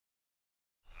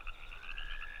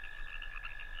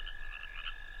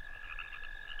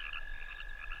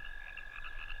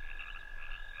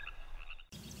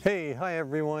Hi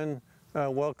everyone.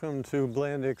 Welcome to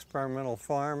Blandy Experimental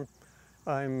Farm.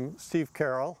 I'm Steve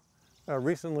Carroll,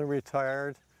 recently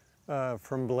retired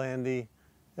from Blandy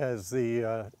as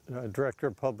the Director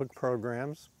of Public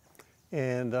Programs.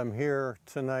 And I'm here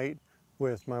tonight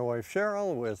with my wife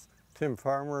Cheryl, with Tim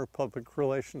Farmer, Public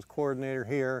Relations Coordinator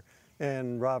here,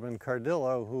 and Robin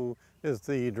Cardillo, who is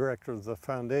the Director of the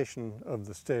Foundation of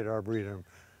the State Arboretum.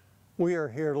 We are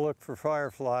here to look for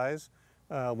fireflies.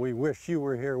 We wish you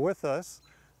were here with us,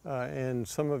 and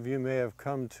some of you may have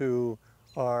come to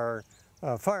our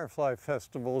firefly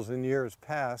festivals in years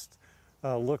past.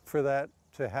 Look for that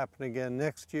to happen again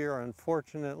next year.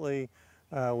 Unfortunately,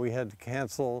 we had to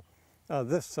cancel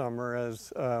this summer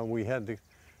as we had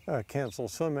to cancel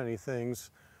so many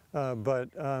things, but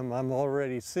I'm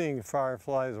already seeing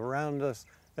fireflies around us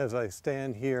as I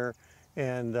stand here,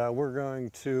 and we're going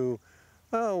to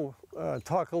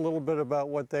talk a little bit about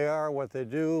what they are, what they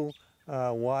do,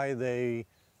 why they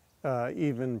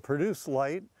even produce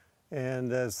light,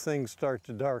 and as things start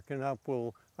to darken up,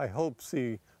 we'll, I hope,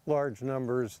 see large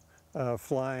numbers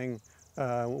flying.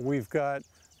 We've got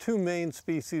two main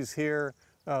species here.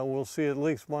 We'll see at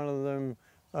least one of them,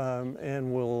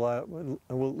 and we'll at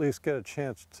least get a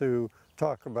chance to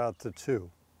talk about the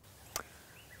two.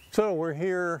 So we're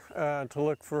here to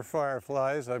look for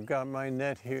fireflies. I've got my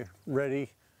net here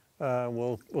ready.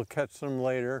 We'll catch them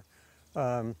later.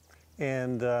 You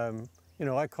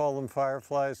know, I call them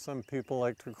fireflies. Some people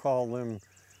like to call them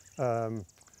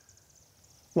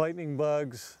lightning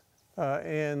bugs.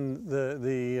 And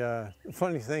the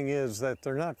funny thing is that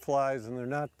they're not flies and they're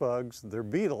not bugs. They're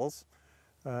beetles.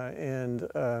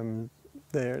 They're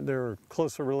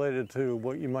closely related to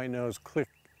what you might know as click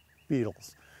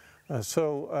beetles.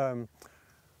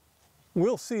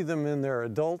 We'll see them in their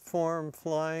adult form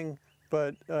flying,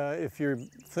 but if you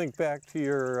think back to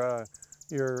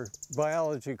your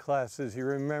biology classes, you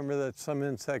remember that some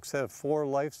insects have four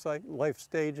life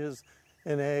stages: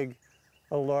 an egg,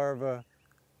 a larva,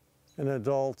 an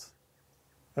adult,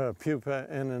 a pupa,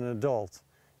 and an adult.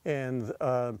 And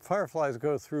fireflies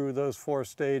go through those four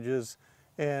stages,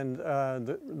 and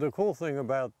the cool thing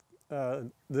about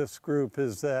this group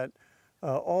is that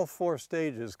all four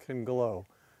stages can glow.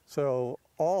 So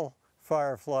all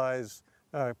fireflies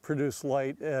produce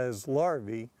light as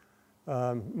larvae.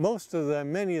 Most of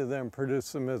them, many of them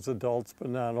produce them as adults, but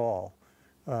not all.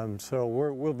 So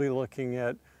we'll be looking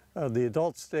at the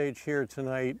adult stage here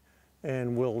tonight,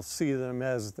 and we'll see them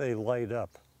as they light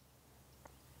up.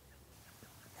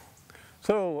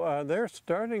 So they're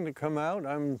starting to come out.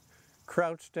 I'm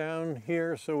crouched down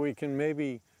here so we can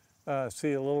maybe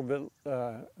see a little bit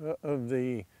of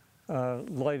the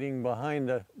lighting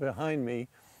behind me.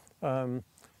 And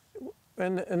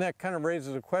that kind of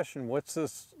raises a question: what's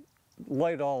this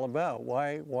light all about?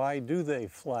 Why do they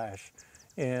flash?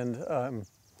 And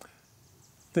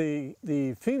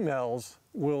the females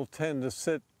will tend to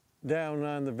sit down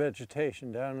on the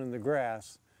vegetation, down in the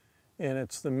grass, and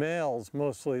it's the males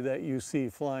mostly that you see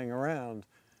flying around.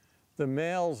 The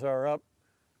males are up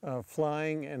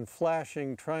flying and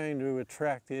flashing, trying to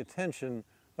attract the attention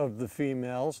of the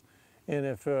females. And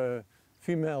if a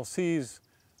female sees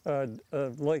a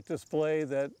light display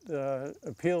that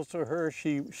appeals to her,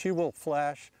 she will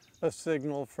flash a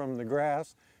signal from the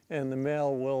grass, and the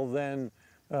male will then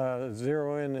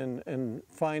zero in and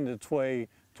find its way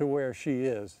to where she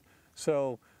is.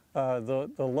 So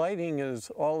the lighting is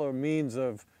all a means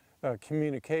of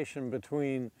communication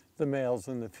between the males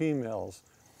and the females.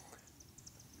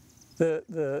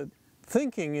 The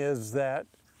thinking is that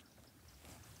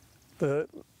the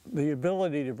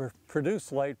ability to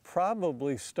produce light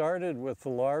probably started with the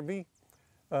larvae,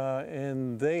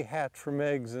 and they hatch from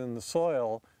eggs in the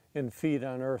soil and feed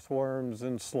on earthworms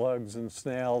and slugs and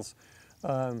snails.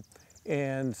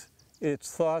 And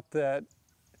it's thought that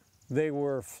they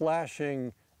were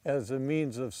flashing as a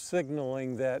means of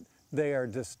signaling that they are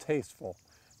distasteful,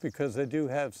 because they do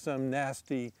have some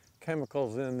nasty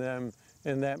chemicals in them,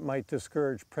 and that might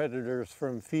discourage predators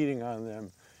from feeding on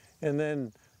them. And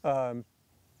then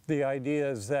the idea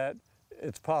is that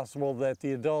it's possible that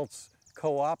the adults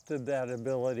co-opted that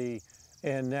ability,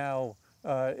 and now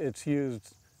it's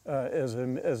used as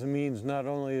a means not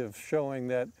only of showing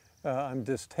that I'm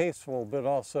distasteful, but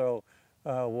also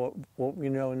what we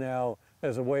know now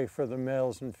as a way for the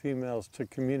males and females to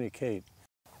communicate.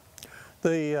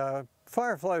 The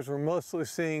fireflies we're mostly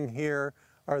seeing here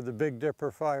are the Big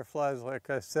Dipper fireflies.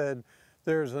 Like I said,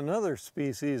 there's another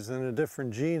species in a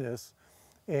different genus,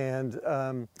 and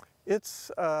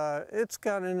it's got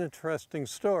an interesting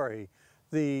story.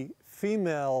 The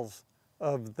females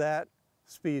of that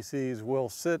species will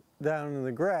sit down in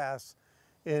the grass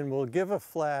and will give a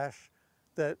flash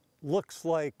that looks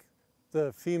like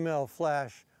the female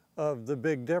flash of the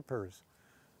Big Dippers.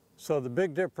 So the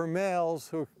Big Dipper males,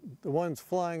 the ones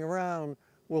flying around,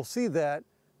 will see that.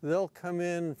 They'll come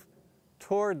in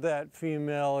toward that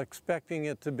female expecting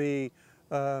it to be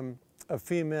a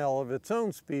female of its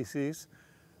own species,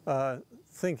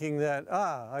 thinking that,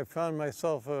 I found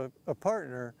myself a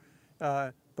partner.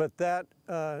 But that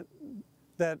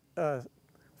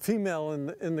female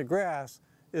in the grass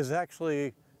is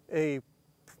actually a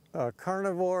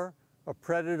carnivore, a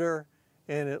predator,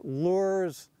 and it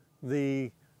lures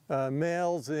the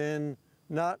males in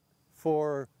not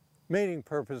for mating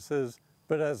purposes,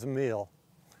 but as a meal.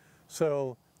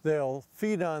 So they'll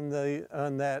feed on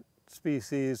that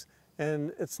species,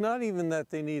 and it's not even that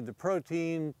they need the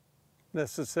protein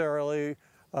necessarily.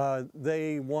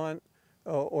 They want,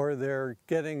 or they're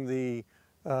getting the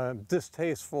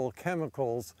distasteful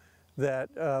chemicals that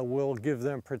will give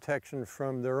them protection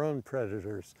from their own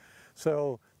predators.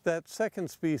 So that second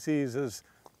species is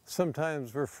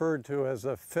sometimes referred to as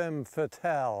a femme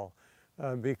fatale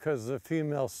because the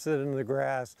females sit in the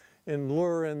grass and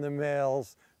lure in the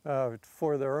males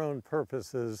for their own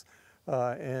purposes,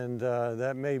 and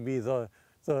that may be the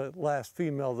last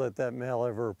female that male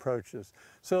ever approaches.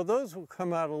 So those will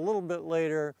come out a little bit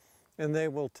later, and they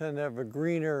will tend to have a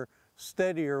greener,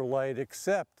 steadier light,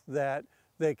 except that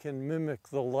they can mimic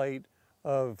the light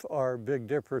of our Big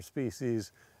Dipper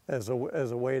species as a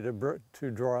way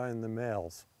to draw in the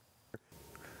males.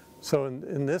 So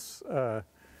in this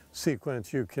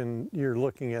sequence, you're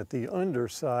looking at the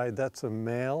underside. That's a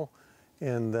male,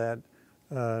 and that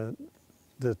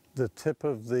the tip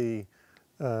of the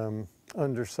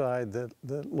underside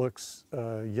that looks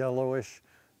yellowish,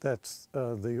 that's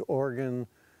the organ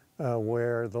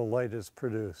where the light is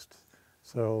produced.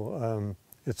 So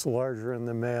it's larger in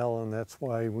the male, and that's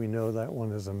why we know that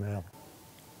one is a male.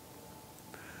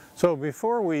 So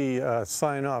before we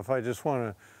sign off, I just want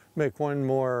to make one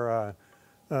more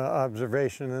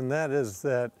observation, and that is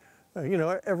that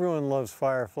everyone loves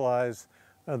fireflies.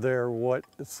 They're what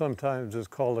sometimes is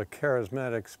called a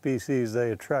charismatic species.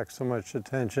 They attract so much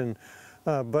attention,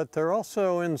 but they're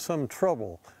also in some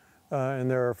trouble, and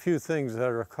there are a few things that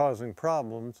are causing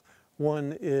problems.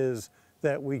 One is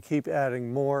that we keep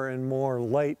adding more and more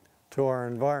light to our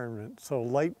environment. So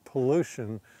light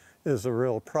pollution is a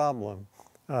real problem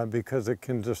because it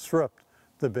can disrupt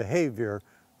the behavior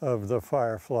of the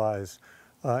fireflies.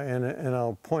 And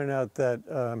I'll point out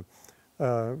that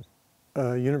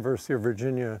University of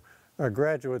Virginia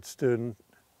graduate student,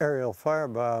 Ariel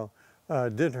Firebow,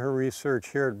 did her research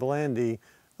here at Blandy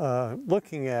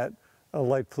looking at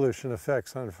light pollution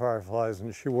effects on fireflies,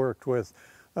 and she worked with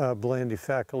Blandy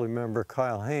faculty member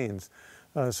Kyle Haynes.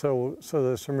 So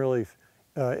there's some really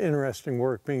interesting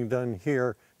work being done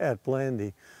here at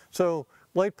Blandy. So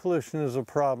light pollution is a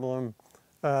problem.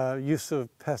 Use of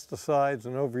pesticides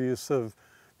and overuse of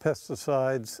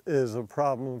pesticides is a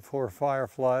problem for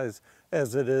fireflies,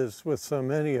 as it is with so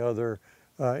many other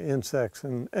insects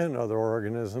and other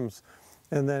organisms.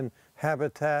 And then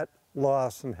habitat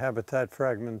loss and habitat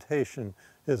fragmentation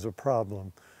is a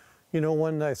problem.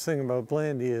 One nice thing about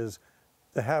Blandy is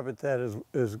the habitat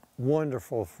is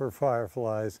wonderful for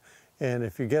fireflies, and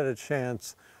if you get a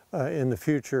chance in the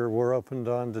future, we're open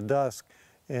dawn to dusk,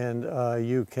 and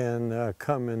you can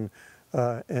come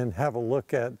and have a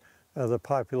look at the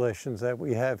populations that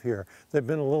we have here. They've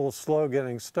been a little slow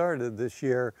getting started this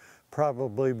year,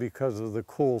 probably because of the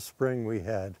cool spring we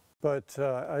had. But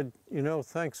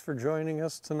thanks for joining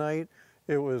us tonight.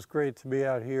 It was great to be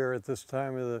out here at this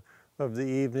time of the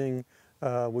evening.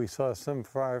 We saw some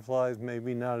fireflies,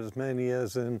 maybe not as many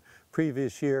as in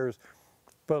previous years,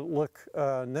 but look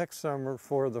next summer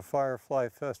for the Firefly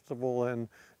Festival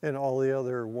and all the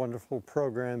other wonderful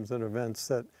programs and events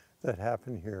that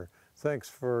happen here. Thanks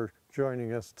for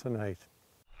joining us tonight.